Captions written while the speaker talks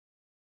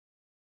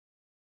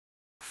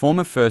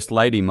Former First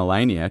Lady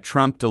Melania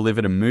Trump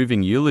delivered a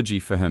moving eulogy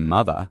for her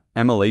mother,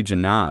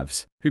 Melania,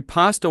 who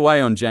passed away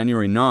on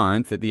January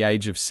 9th at the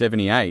age of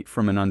 78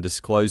 from an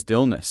undisclosed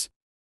illness.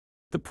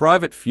 The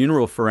private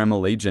funeral for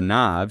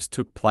Melania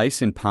took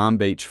place in Palm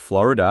Beach,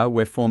 Florida,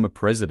 where former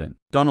President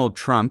Donald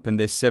Trump and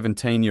their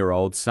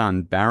 17-year-old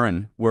son,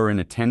 Barron, were in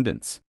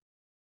attendance.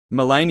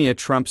 Melania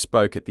Trump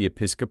spoke at the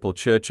Episcopal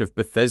Church of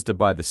Bethesda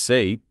by the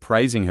Sea,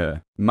 praising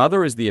her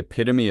mother as the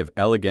epitome of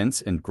elegance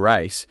and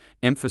grace,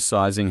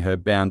 emphasizing her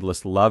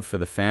boundless love for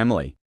the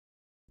family.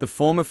 The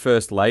former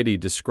First Lady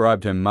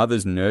described her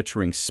mother's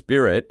nurturing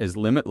spirit as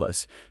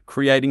limitless,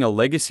 creating a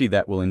legacy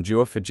that will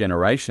endure for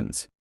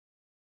generations.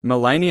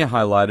 Melania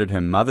highlighted her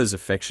mother's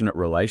affectionate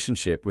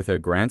relationship with her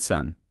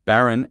grandson,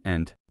 Barron,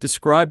 and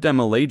described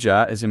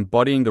Melania as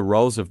embodying the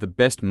roles of the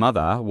best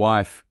mother,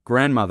 wife,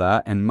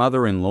 grandmother, and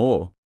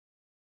mother-in-law.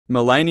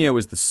 Melania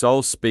was the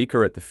sole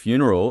speaker at the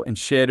funeral and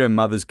shared her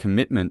mother's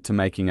commitment to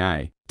making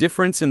a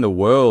difference in the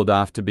world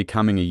after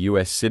becoming a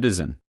U.S.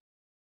 citizen.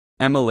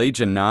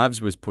 Melania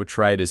was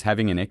portrayed as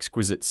having an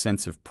exquisite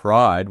sense of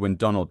pride when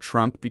Donald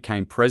Trump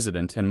became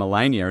president and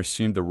Melania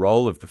assumed the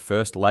role of the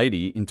First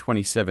Lady in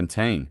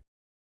 2017.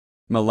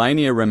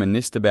 Melania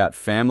reminisced about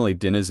family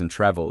dinners and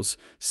travels,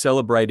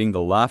 celebrating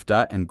the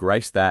laughter and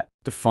grace that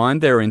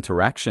defined their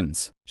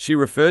interactions. She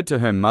referred to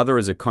her mother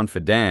as a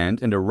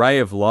confidant and a ray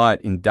of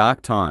light in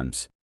dark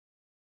times.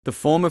 The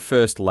former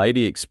First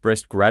Lady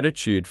expressed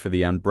gratitude for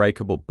the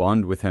unbreakable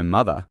bond with her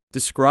mother,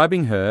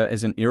 describing her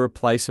as an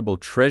irreplaceable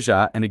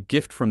treasure and a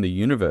gift from the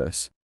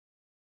universe.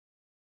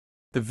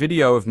 The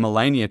video of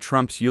Melania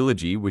Trump's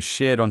eulogy was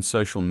shared on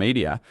social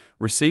media,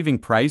 receiving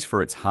praise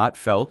for its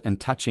heartfelt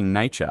and touching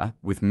nature,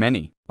 with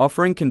many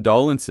offering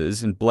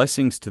condolences and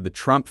blessings to the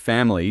Trump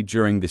family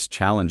during this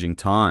challenging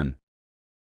time.